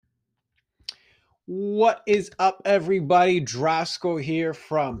What is up, everybody? Drasco here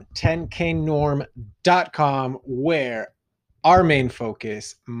from 10knorm.com, where our main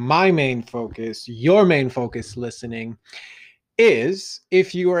focus, my main focus, your main focus listening is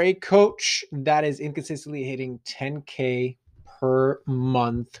if you are a coach that is inconsistently hitting 10K per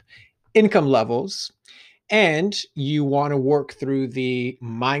month income levels and you want to work through the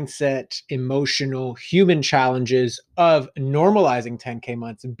mindset, emotional, human challenges of normalizing 10K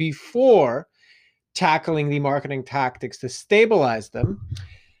months before tackling the marketing tactics to stabilize them,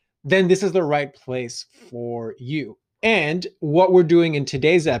 then this is the right place for you. And what we're doing in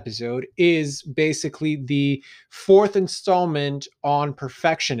today's episode is basically the fourth installment on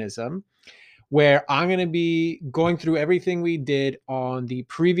perfectionism, where I'm going to be going through everything we did on the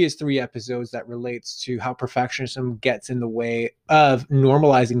previous three episodes that relates to how perfectionism gets in the way of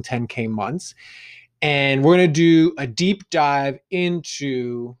normalizing 10K months. And we're going to do a deep dive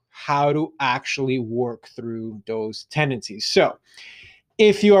into how to actually work through those tendencies. So,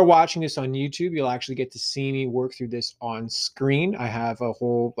 if you are watching this on YouTube, you'll actually get to see me work through this on screen. I have a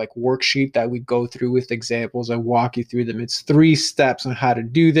whole worksheet that we go through with examples. I walk you through them. It's 3 steps on how to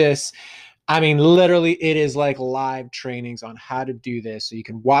do this. I mean, literally, it is like live trainings on how to do this. So you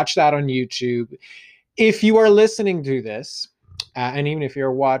can watch that on YouTube. If you are listening to this, and even if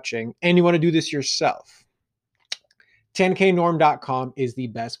you're watching and you want to do this yourself, 10knorm.com is the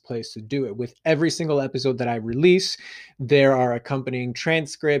best place to do it. With every single episode that I release, there are accompanying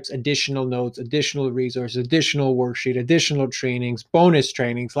transcripts, additional notes, additional resources, additional worksheet, additional trainings, bonus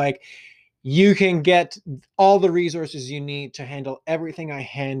trainings. Like, you can get all the resources you need to handle everything I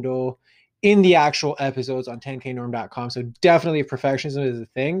handle in the actual episodes on 10knorm.com. So definitely, if perfectionism is a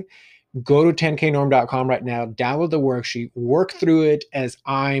thing, go to 10knorm.com right now, download the worksheet, work through it as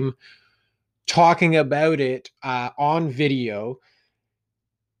I'm talking about it on video.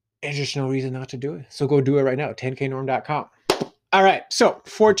 There's just no reason not to do it. So go do it right now, 10knorm.com. All right, so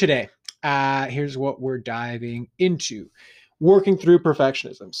for today, here's what we're diving into. Working through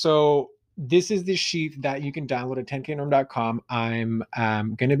perfectionism. So this is the sheet that you can download at 10knorm.com. I'm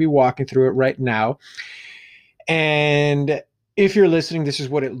going to be walking through it right now. And if you're listening, this is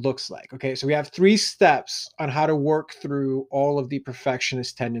what it looks like. Okay, so we have 3 steps on how to work through all of the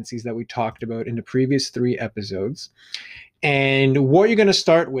perfectionist tendencies that we talked about in the previous 3 episodes. And what you're going to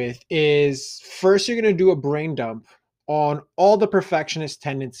start with is, first, you're going to do a brain dump on all the perfectionist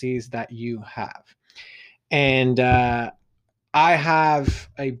tendencies that you have. And I have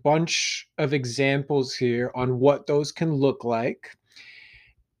a bunch of examples here on what those can look like.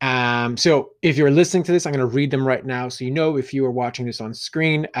 So if you're listening to this, I'm going to read them right now. So, if you are watching this on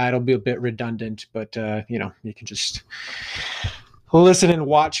screen, it'll be a bit redundant, but, you can just listen and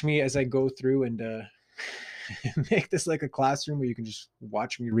watch me as I go through and make this like a classroom where you can just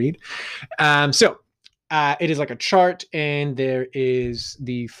watch me read. It is like a chart, and there is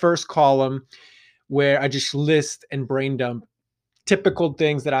the first column where I just list and brain dump typical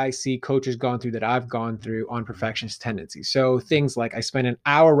things that I see coaches gone through, that I've gone through on perfectionist tendencies. So things like, I spend an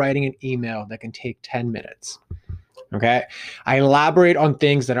hour writing an email that can take 10 minutes. Okay. I elaborate on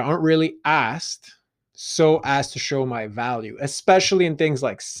things that aren't really asked so as to show my value, especially in things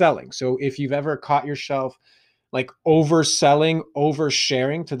like selling. So if you've ever caught yourself like overselling,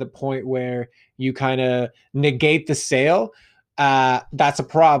 oversharing to the point where you kind of negate the sale, that's a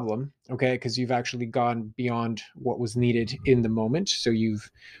problem, okay? Because you've actually gone beyond what was needed in the moment. So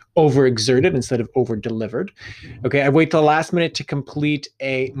you've overexerted instead of over-delivered. Okay, I wait till the last minute to complete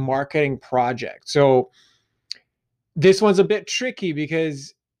a marketing project. So this one's a bit tricky,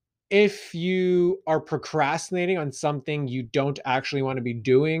 because if you are procrastinating on something you don't actually want to be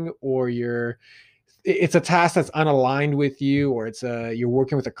doing, or it's a task that's unaligned with you, or you're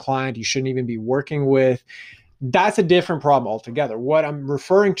working with a client you shouldn't even be working with, that's a different problem altogether. What I'm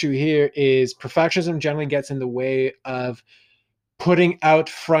referring to here is perfectionism generally gets in the way of putting out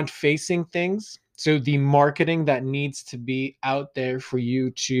front-facing things. So the marketing that needs to be out there for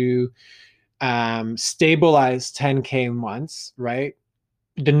you to stabilize 10K months, right?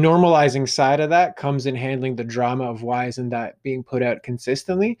 The normalizing side of that comes in handling the drama of why isn't that being put out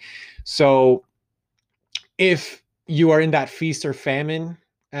consistently. So if you are in that feast or famine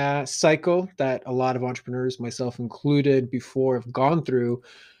cycle that a lot of entrepreneurs, myself included, before have gone through,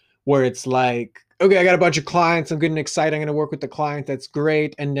 where it's like, okay, I got a bunch of clients, I'm good and excited, I'm going to work with the client, that's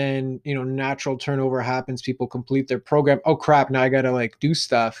great, and then natural turnover happens, people complete their program, oh crap, now I got to do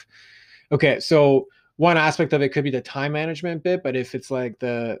stuff. Okay, so one aspect of it could be the time management bit, but if it's like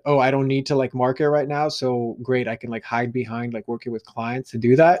I don't need to market right now, so great, I can hide behind working with clients to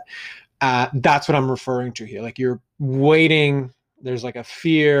do that. That's what I'm referring to here. You're waiting there's like a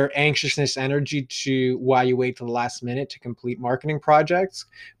fear, anxiousness, energy to why you wait till the last minute to complete marketing projects.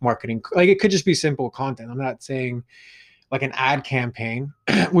 Marketing, like it could just be simple content. I'm not saying like an ad campaign,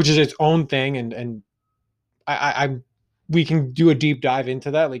 which is its own thing, and I we can do a deep dive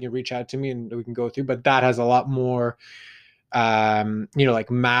into that. Like you reach out to me and we can go through, but that has a lot more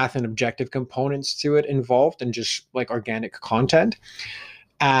like math and objective components to it involved and just like organic content.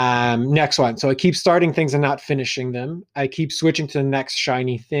 Next one. So I keep starting things and not finishing them. I keep switching to the next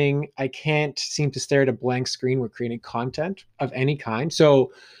shiny thing. I can't seem to stare at a blank screen when creating content of any kind.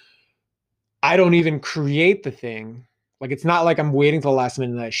 So I don't even create the thing. Like it's not like I'm waiting till the last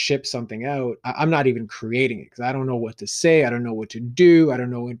minute and I ship something out. I'm not even creating it because I don't know what to say. I don't know what to do. I don't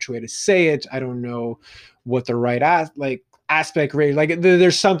know which way to say it. I don't know what the right aspect rate. Like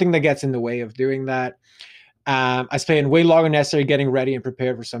there's something that gets in the way of doing that. I spend way longer than necessary getting ready and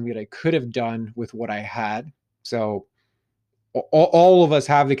prepared for something that I could have done with what I had. So all of us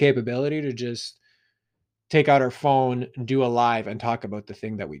have the capability to just take out our phone, do a live, and talk about the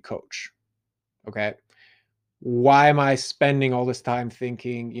thing that we coach. Okay. Why am I spending all this time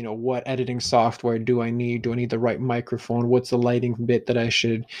thinking, what editing software do I need? Do I need the right microphone? What's the lighting bit that I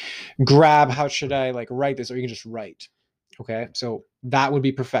should grab? How should I like write this? Or you can just write. Okay. So that would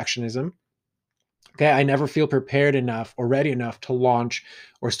be perfectionism. Okay. I never feel prepared enough or ready enough to launch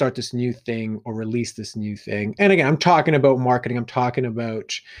or start this new thing or release this new thing. And again, I'm talking about marketing. I'm talking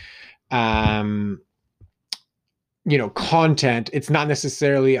about, content. It's not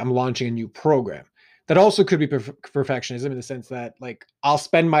necessarily I'm launching a new program. That also could be perfectionism in the sense that like I'll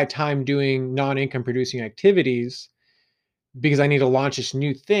spend my time doing non-income producing activities because I need to launch this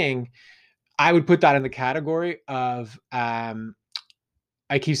new thing. I would put that in the category of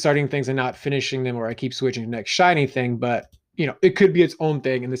I keep starting things and not finishing them, or I keep switching to the next shiny thing, but it could be its own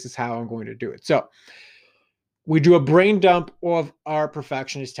thing, and this is how I'm going to do it. So we do a brain dump of our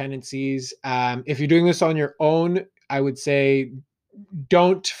perfectionist tendencies. If you're doing this on your own, I would say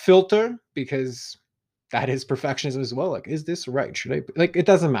don't filter because that is perfectionism as well. Like, is this right? Should I like it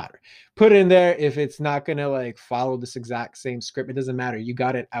doesn't matter. Put it in there. If it's not gonna like follow this exact same script, it doesn't matter. You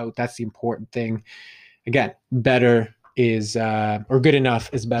got it out. That's the important thing. Again, better is or good enough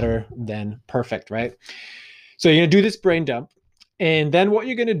is better than perfect, right? So you're gonna do this brain dump, and then what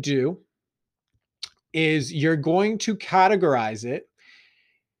you're gonna do is you're going to categorize it.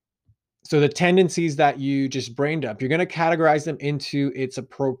 So the tendencies that you just brained up, you're going to categorize them into its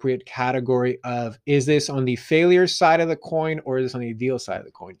appropriate category of, is this on the failure side of the coin or is this on the ideal side of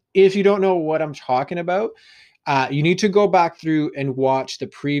the coin? If you don't know what I'm talking about, you need to go back through and watch the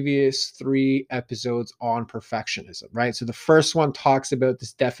previous 3 episodes on perfectionism, right? So the first one talks about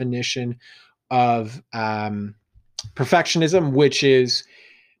this definition of perfectionism, which is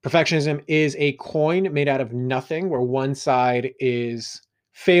perfectionism is a coin made out of nothing, where one side is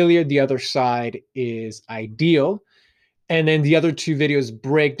failure, the other side is ideal. And then the other 2 videos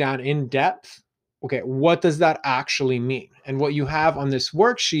break down in depth. Okay, what does that actually mean? And what you have on this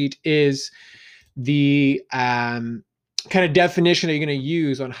worksheet is the kind of definition that you're going to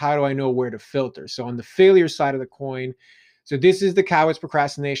use on how do I know where to filter. So on the failure side of the coin, so this is the coward's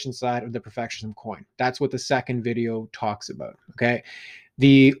procrastination side of the perfectionism coin. That's what the second video talks about. Okay.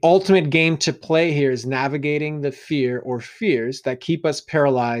 The ultimate game to play here is navigating the fear or fears that keep us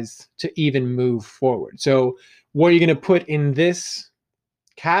paralyzed to even move forward. So what you're going to put in this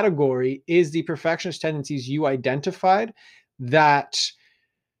category is the perfectionist tendencies you identified that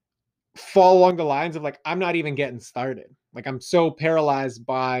fall along the lines of like, I'm not even getting started. Like I'm so paralyzed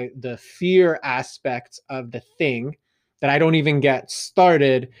by the fear aspects of the thing that I don't even get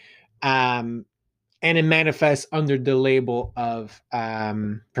started. And it manifests under the label of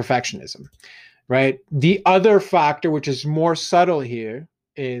perfectionism, right? The other factor, which is more subtle here,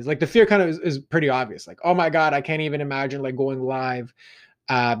 is like the fear kind of is pretty obvious. Like, oh my God, I can't even imagine like going live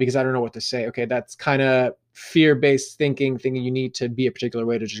because I don't know what to say. Okay, that's kind of fear-based thinking you need to be a particular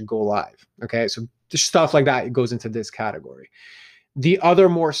way to just go live. Okay, so stuff like that goes into this category. The other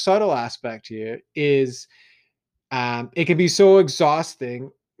more subtle aspect here is it can be so exhausting.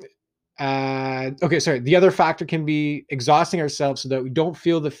 The other factor can be exhausting ourselves so that we don't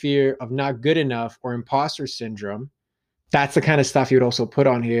feel the fear of not good enough or imposter syndrome. That's the kind of stuff you would also put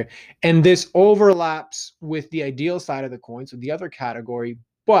on here. And this overlaps with the ideal side of the coin, so the other category.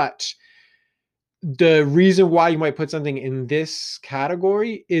 But the reason why you might put something in this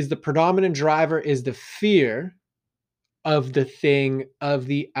category is the predominant driver is the fear of the thing, of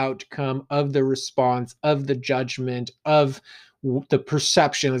the outcome, of the response, of the judgment, of the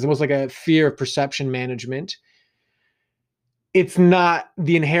perception. It's almost like a fear of perception management. it's not,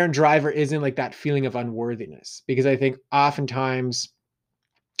 the inherent driver isn't like that feeling of unworthiness, because I think oftentimes,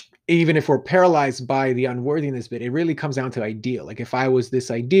 even if we're paralyzed by the unworthiness bit, it really comes down to ideal. Like if I was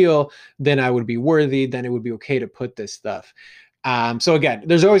this ideal, then I would be worthy, then it would be okay to put this stuff. So again,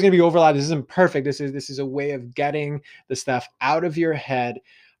 there's always going to be overlap. This isn't perfect. This is a way of getting the stuff out of your head,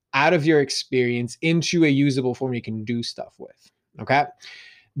 out of your experience, into a usable form you can do stuff with. Okay.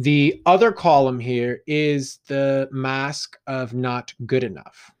 The other column here is the mask of not good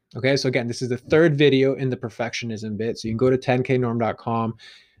enough. Okay, so again, this is the third video in the perfectionism bit. So you can go to 10knorm.com,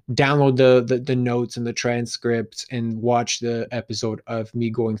 download the notes and the transcripts, and watch the episode of me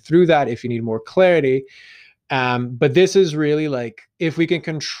going through that if you need more clarity. But this is really like, if we can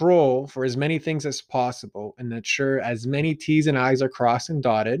control for as many things as possible and ensure as many T's and I's are crossed and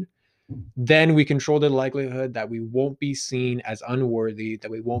dotted, then we control the likelihood that we won't be seen as unworthy, that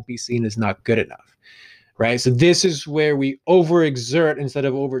we won't be seen as not good enough, right? So this is where we overexert instead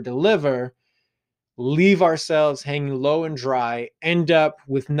of overdeliver, leave ourselves hanging low and dry, end up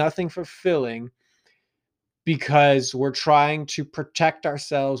with nothing fulfilling, because we're trying to protect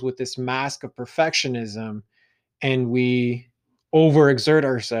ourselves with this mask of perfectionism, and we overexert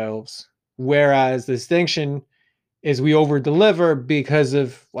ourselves. Whereas the distinction is we over deliver because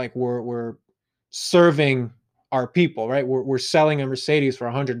of like we're serving our people, right? We're selling a Mercedes for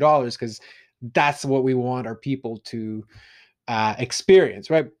 $100 because that's what we want our people to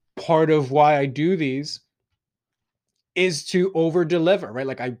experience, right? Part of why I do these is to over deliver, right?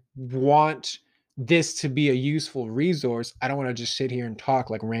 Like I want this to be a useful resource. I don't want to just sit here and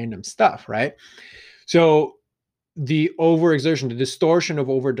talk like random stuff, right? So the overexertion, the distortion of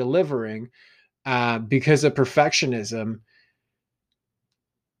over delivering, because of perfectionism,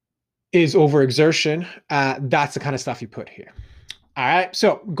 is overexertion. That's the kind of stuff you put here. All right.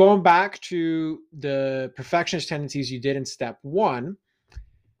 So going back to the perfectionist tendencies you did in step one,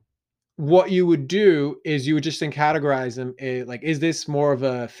 what you would do is you would just then categorize them like, is this more of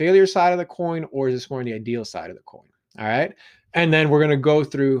a failure side of the coin, or is this more on the ideal side of the coin? All right. And then we're going to go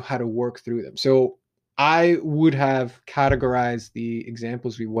through how to work through them. So I would have categorized the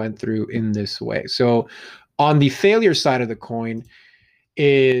examples we went through in this way. So on the failure side of the coin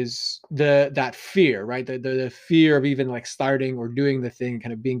is that fear, right? The fear of even like starting or doing the thing,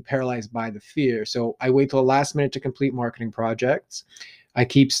 kind of being paralyzed by the fear. So I wait till the last minute to complete marketing projects. I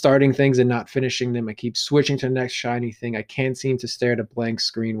keep starting things and not finishing them. I keep switching to the next shiny thing. I can't seem to stare at a blank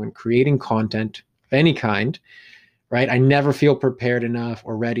screen when creating content of any kind, right? I never feel prepared enough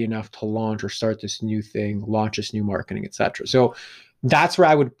or ready enough to launch or start this new thing, launch this new marketing, etc. So that's where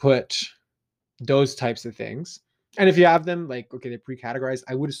I would put those types of things. And if you have them, like, okay, they're pre-categorized,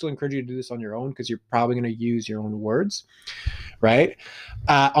 I would still encourage you to do this on your own, because you're probably going to use your own words, right?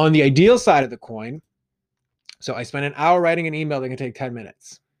 On the ideal side of the coin, so I spend an hour writing an email that can take 10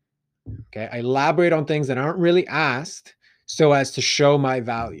 minutes. Okay. I elaborate on things that aren't really asked so as to show my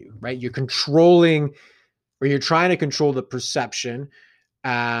value, right? You're controlling, or you're trying to control the perception.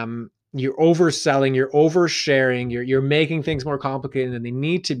 You're overselling, you're oversharing, you're making things more complicated than they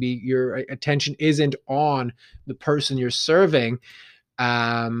need to be. Your attention isn't on the person you're serving.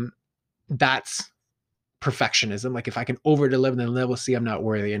 That's perfectionism. Like if I can over deliver, then they will see I'm not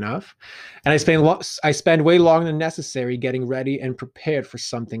worthy enough. And I spend way longer than necessary getting ready and prepared for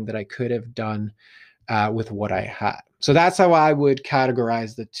something that I could have done with what I had. So that's how I would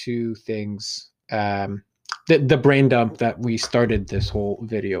categorize the two things. The brain dump that we started this whole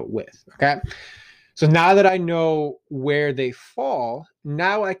video with. Okay. So now that I know where they fall,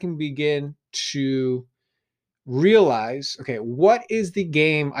 now I can begin to realize, okay, what is the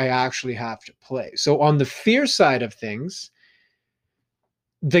game I actually have to play? So on the fear side of things,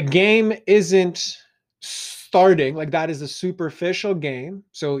 the game isn't starting, like that is a superficial game.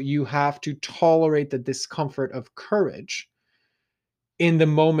 So you have to tolerate the discomfort of courage in the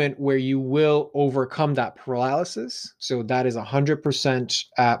moment where you will overcome that paralysis. So that is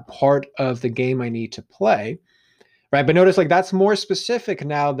 100% part of the game I need to play, right? But notice like that's more specific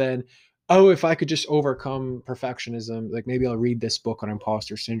now than, oh, if I could just overcome perfectionism, like maybe I'll read this book on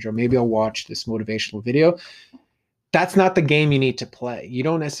imposter syndrome, maybe I'll watch this motivational video. That's not the game you need to play. You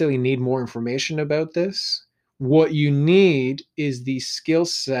don't necessarily need more information about this. What you need is the skill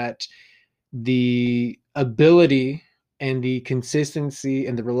set, the ability, and the consistency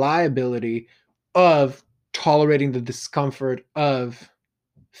and the reliability of tolerating the discomfort of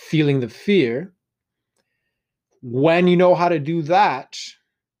feeling the fear. When you know how to do that,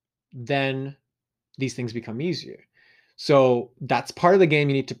 then these things become easier. So that's part of the game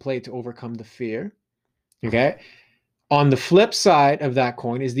you need to play to overcome the fear. Okay. On the flip side of that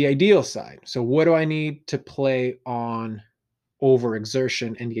coin is the ideal side. So what do I need to play on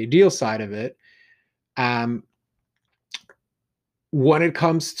overexertion and the ideal side of it. When it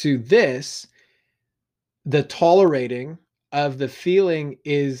comes to this, the tolerating of the feeling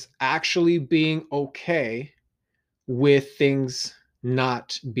is actually being okay with things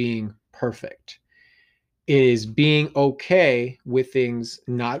not being perfect. It is being okay with things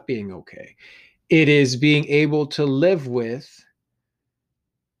not being okay. It is being able to live with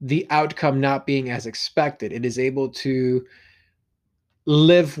the outcome not being as expected. It is able to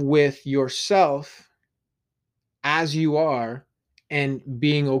live with yourself as you are and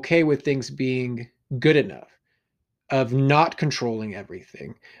being okay with things being good enough, of not controlling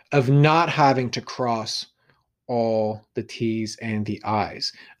everything, of not having to cross all the T's and the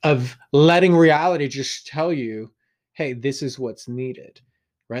I's, of letting reality just tell you, hey, this is what's needed,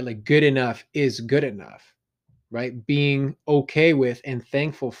 right? Like good enough is good enough, right? Being okay with and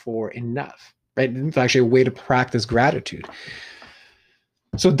thankful for enough, right? It's actually a way to practice gratitude.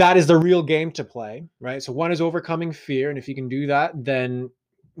 So that is the real game to play, right? So one is overcoming fear. And if you can do that, then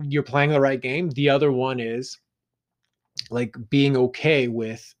you're playing the right game. The other one is like being okay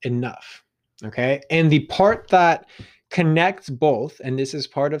with enough. Okay. And the part that connects both, and this is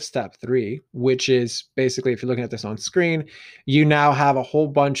part of step 3, which is basically, if you're looking at this on screen, you now have a whole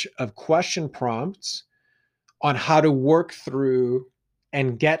bunch of question prompts on how to work through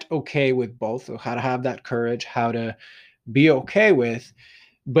and get okay with both. So how to have that courage, how to be okay with.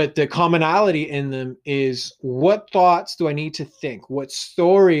 But the commonality in them is, what thoughts do I need to think? What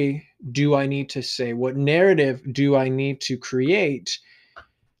story do I need to say? What narrative do I need to create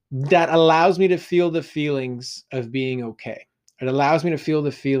that allows me to feel the feelings of being okay? It allows me to feel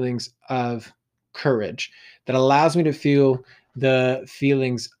the feelings of courage, that allows me to feel the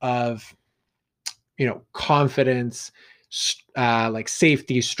feelings of, confidence, like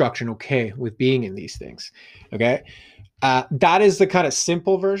safety, structure, and okay with being in these things. Okay. That is the kind of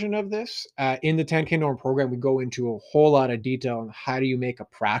simple version of this. In the 10K Norm program, we go into a whole lot of detail on how do you make a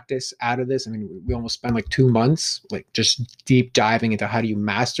practice out of this. I mean, we almost spend like 2 months, like just deep diving into how do you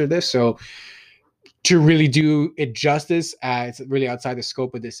master this. So to really do it justice, it's really outside the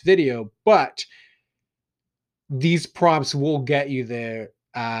scope of this video, but these prompts will get you there.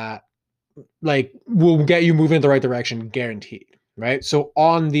 Like will get you moving in the right direction, guaranteed, right? So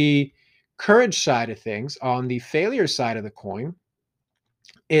on the courage side of things, on the failure side of the coin,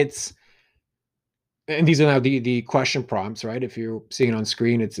 it's, and these are now the question prompts, right? If you're seeing it on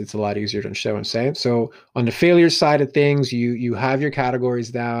screen, it's a lot easier to understand what I'm saying. So on the failure side of things, you have your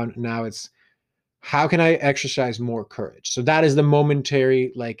categories down. Now it's, how can I exercise more courage? So that is the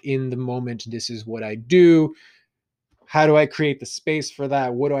momentary, like in the moment, this is what I do. How do I create the space for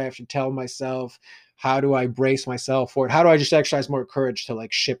that? What do I have to tell myself? How do I brace myself for it? How do I just exercise more courage to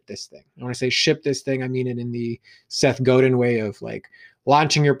like ship this thing? And when I say ship this thing, I mean it in the Seth Godin way of like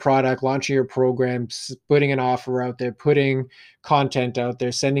launching your product, launching your program, putting an offer out there, putting content out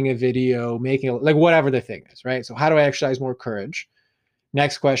there, sending a video, making it, like whatever the thing is, right? So how do I exercise more courage?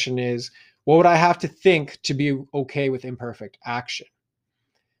 Next question is, what would I have to think to be okay with imperfect action,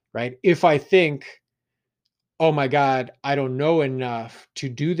 right? If I think, oh my God, I don't know enough to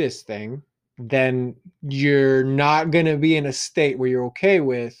do this thing, then you're not going to be in a state where you're okay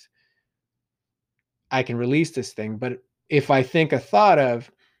with, I can release this thing. But if I think a thought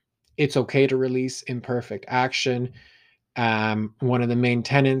of, it's okay to release imperfect action, one of the main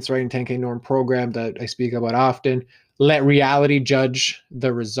tenets, right, in 10K Norm program that I speak about often, let reality judge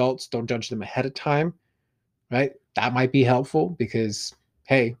the results, don't judge them ahead of time, right? That might be helpful because,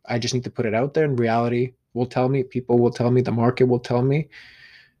 hey, I just need to put it out there and reality will tell me, people will tell me, the market will tell me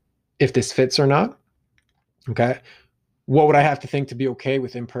if this fits or not. Okay. What would I have to think to be okay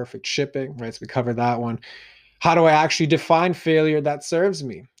with imperfect shipping? Right. So we covered that one. How do I actually define failure that serves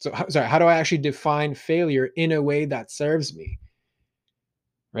me? So, sorry, how do I actually define failure in a way that serves me?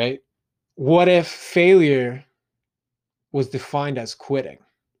 Right. What if failure was defined as quitting?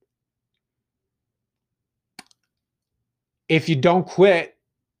 If you don't quit,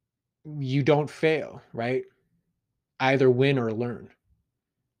 you don't fail, right? Either win or learn,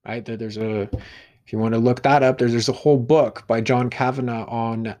 right? There's a, if you want to look that up, there's a whole book by John Kavanagh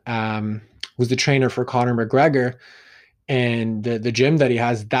on, who's the trainer for Conor McGregor, and the gym that he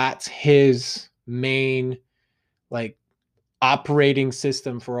has, that's his main like operating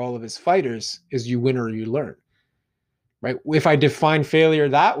system for all of his fighters is you win or you learn, right? If I define failure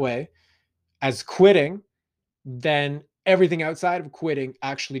that way as quitting, then everything outside of quitting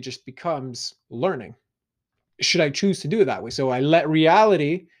actually just becomes learning. Should I choose to do it that way? So I let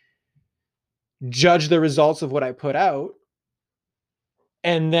reality judge the results of what I put out,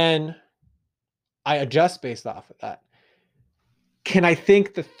 and then I adjust based off of that. can I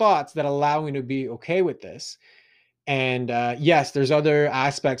think the thoughts that allow me to be okay with this? And yes, there's other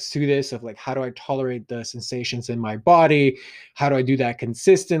aspects to this of like, how do I tolerate the sensations in my body? How do I do that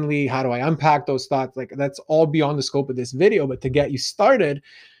consistently? How do I unpack those thoughts? Like, that's all beyond the scope of this video. But to get you started,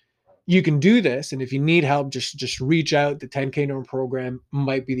 you can do this. And if you need help, just reach out. The 10K norm program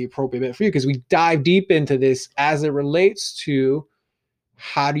might be the appropriate bit for you, because we dive deep into this as it relates to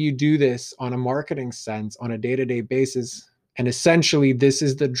how do you do this on a marketing sense on a day-to-day basis. And essentially, this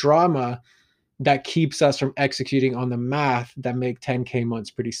is the drama that keeps us from executing on the math that make 10K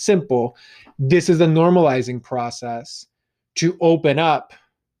months pretty simple. This is the normalizing process to open up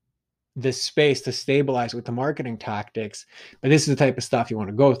this space to stabilize with the marketing tactics. But this is the type of stuff you want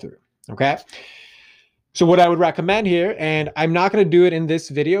to go through. Okay. So what I would recommend here, and I'm not going to do it in this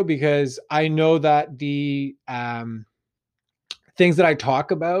video because I know that the things that I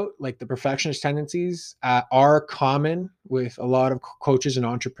talk about, like the perfectionist tendencies, are common with a lot of coaches and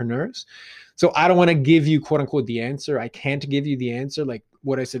entrepreneurs. So I don't want to give you, quote unquote, the answer. I can't give you the answer. Like,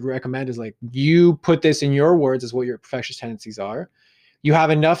 what I said recommend is like, you put this in your words as what your perfectionist tendencies are. You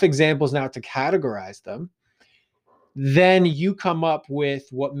have enough examples now to categorize them. Then you come up with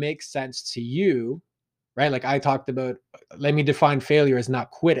what makes sense to you, right? Like I talked about, let me define failure as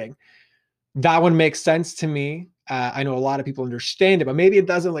not quitting. That one makes sense to me. I know a lot of people understand it, but maybe it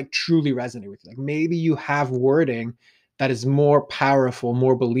doesn't like truly resonate with you. Like maybe you have wording that is more powerful,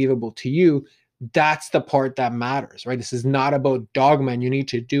 more believable to you. That's the part that matters, right? This is not about dogma and you need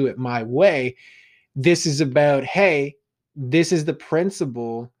to do it my way. This is about, hey, this is the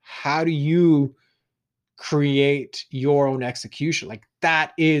principle. How do you create your own execution? Like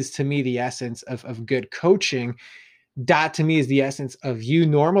that is to me the essence of good coaching. That to me is the essence of you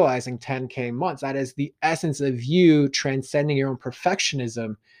normalizing 10K months. That is the essence of you transcending your own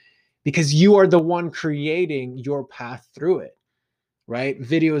perfectionism, because you are the one creating your path through it, right?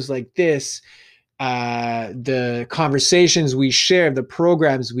 Videos like this, the conversations we share, the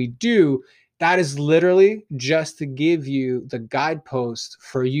programs we do, that is literally just to give you the guidepost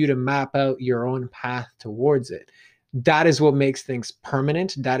for you to map out your own path towards it. That is what makes things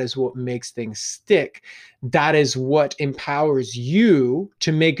permanent. That is what makes things stick. That is what empowers you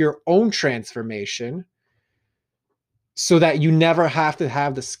to make your own transformation, so that you never have to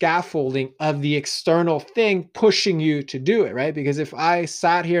have the scaffolding of the external thing pushing you to do it, right? Because if I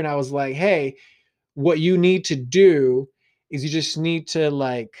sat here and I was like, hey, what you need to do is you just need to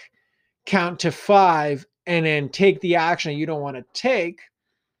like count to 5 and then take the action you don't want to take,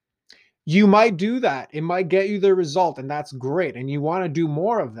 you might do that. It might get you the result, and that's great. And you want to do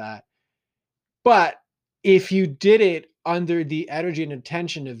more of that. But if you did it under the energy and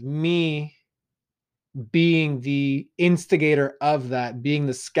intention of me being the instigator of that, being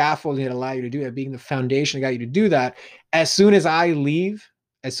the scaffolding that allow you to do that, being the foundation that got you to do that, as soon as I leave,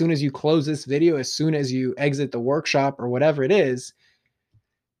 as soon as you close this video, as soon as you exit the workshop or whatever it is,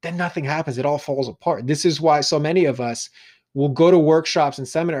 then nothing happens. It all falls apart. This is why so many of us will go to workshops and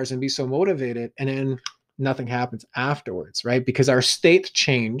seminars and be so motivated, and then nothing happens afterwards, right? Because our state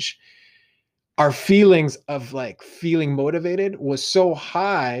change, our feelings of like feeling motivated was so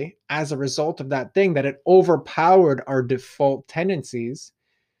high as a result of that thing that it overpowered our default tendencies.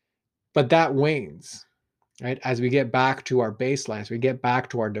 But that wanes, right? As we get back to our baselines, we get back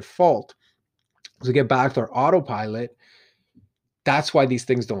to our default, as we get back to our autopilot. That's why these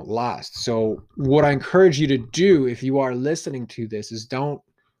things don't last. So what I encourage you to do if you are listening to this is don't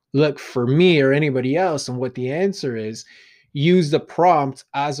look for me or anybody else and what the answer is. Use the prompt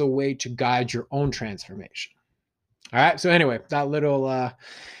as a way to guide your own transformation. All right. So anyway, that little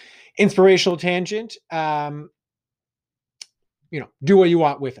inspirational tangent, do what you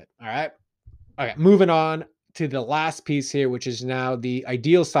want with it. All right. Okay. Moving on to the last piece here, which is now the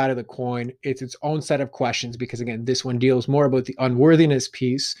ideal side of the coin. It's its own set of questions, because again, this one deals more about the unworthiness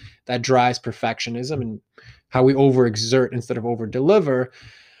piece that drives perfectionism and how we overexert instead of overdeliver.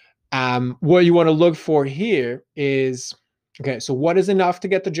 What you want to look for here is, okay, so what is enough to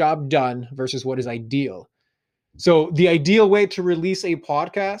get the job done versus what is ideal? So the ideal way to release a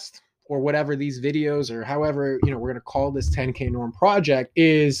podcast or whatever these videos or however, we're going to call this 10K norm project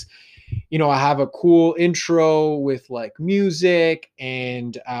is, I have a cool intro with like music,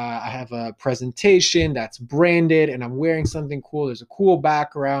 and I have a presentation that's branded and I'm wearing something cool. There's a cool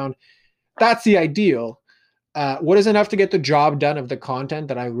background. That's the ideal. What is enough to get the job done of the content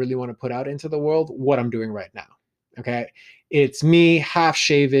that I really want to put out into the world? What I'm doing right now. Okay. It's me half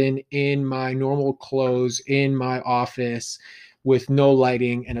shaven in my normal clothes in my office with no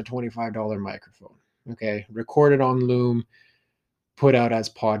lighting and a $25 microphone. Okay. Recorded on Loom, put out as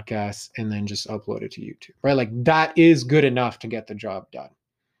podcasts and then just upload it to YouTube, right? Like that is good enough to get the job done.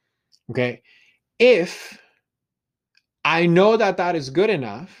 Okay. If I know that that is good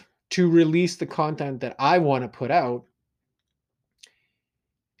enough to release the content that I want to put out,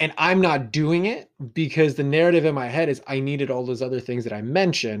 and I'm not doing it because the narrative in my head is I needed all those other things that I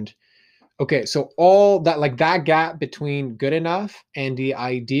mentioned. Okay, so all that, like that gap between good enough and the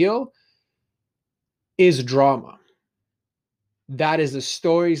ideal is drama. That is the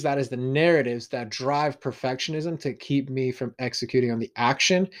stories, that is the narratives that drive perfectionism to keep me from executing on the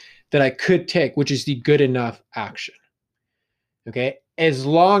action that I could take, which is the good enough action. Okay, as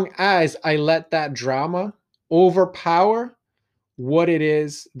long as I let that drama overpower what it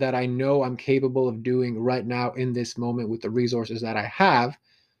is that I know I'm capable of doing right now in this moment with the resources that I have,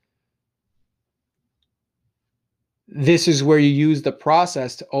 this is where you use the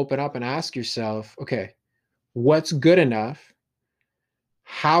process to open up and ask yourself, okay, what's good enough?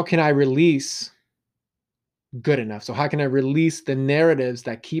 How can I release good enough? So how can I release the narratives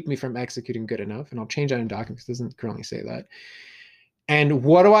that keep me from executing good enough? And I'll change that in documents. It doesn't currently say that. And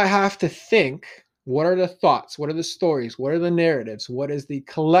what do I have to think? What are the thoughts? What are the stories? What are the narratives? What is the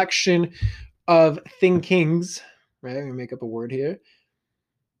collection of thinkings, right? I'm gonna make up a word here,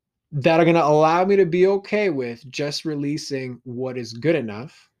 that are gonna allow me to be okay with just releasing what is good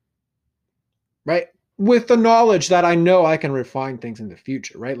enough, right? With the knowledge that I know I can refine things in the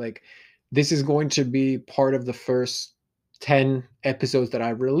future, right? Like this is going to be part of the first 10 episodes that I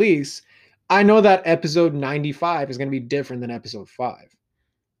release. I know that episode 95 is going to be different than episode 5.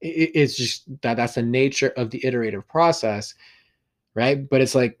 It's just that's the nature of the iterative process, right? But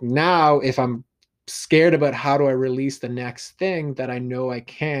it's like now if I'm scared about how do I release the next thing that I know I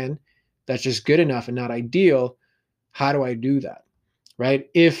can, that's just good enough and not ideal, how do I do that, right?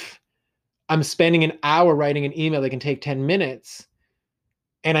 If I'm spending an hour writing an email that can take 10 minutes,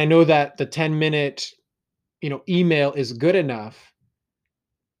 and I know that the 10-minute, email is good enough,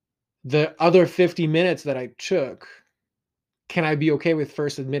 the other 50 minutes that I took, can I be okay with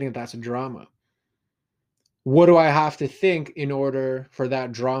first admitting that that's a drama? What do I have to think in order for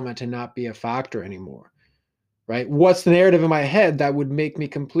that drama to not be a factor anymore? Right? What's the narrative in my head that would make me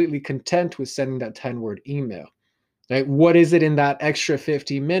completely content with sending that 10-word email? Right? What is it in that extra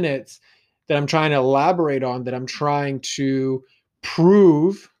 50 minutes that I'm trying to elaborate on, that I'm trying to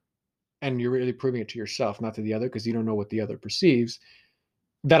prove, and you're really proving it to yourself, not to the other, because you don't know what the other perceives,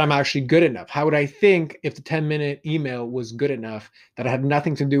 that I'm actually good enough? How would I think if the 10-minute email was good enough, that had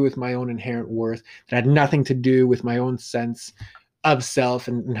nothing to do with my own inherent worth, that had nothing to do with my own sense of self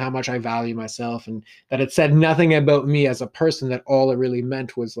and how much I value myself, and that it said nothing about me as a person, that all it really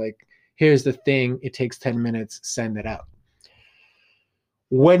meant was like, here's the thing, it takes 10 minutes, send it out.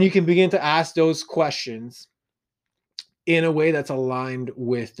 When you can begin to ask those questions in a way that's aligned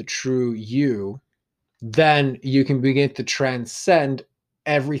with the true you, then you can begin to transcend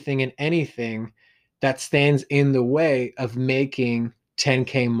everything and anything that stands in the way of making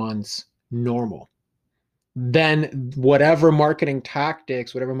 10K months normal. Then whatever marketing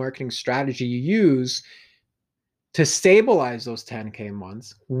tactics, whatever marketing strategy you use to stabilize those 10K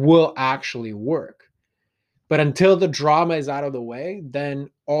months will actually work. But until the drama is out of the way, then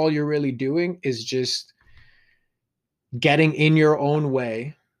all you're really doing is just getting in your own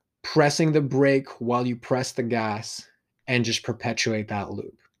way, pressing the brake while you press the gas, and just perpetuate that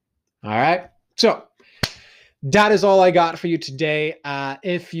loop. All right. So that is all I got for you today.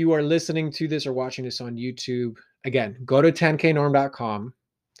 If you are listening to this or watching this on YouTube, again, go to 10knorm.com.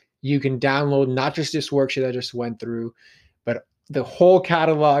 You can download not just this worksheet I just went through, but the whole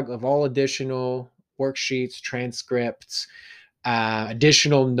catalog of all additional worksheets, transcripts,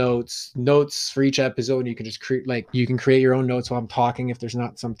 additional notes for each episode. You can just you can create your own notes while I'm talking if there's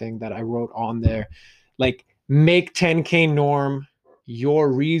not something that I wrote on there. Like, make 10K Norm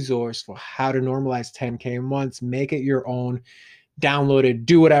your resource for how to normalize 10K months. Make it your own. Download it.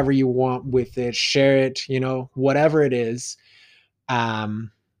 Do whatever you want with it. Share it. Whatever it is. And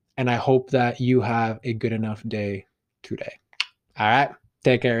I hope that you have a good enough day today. All right.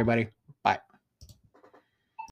 Take care, everybody.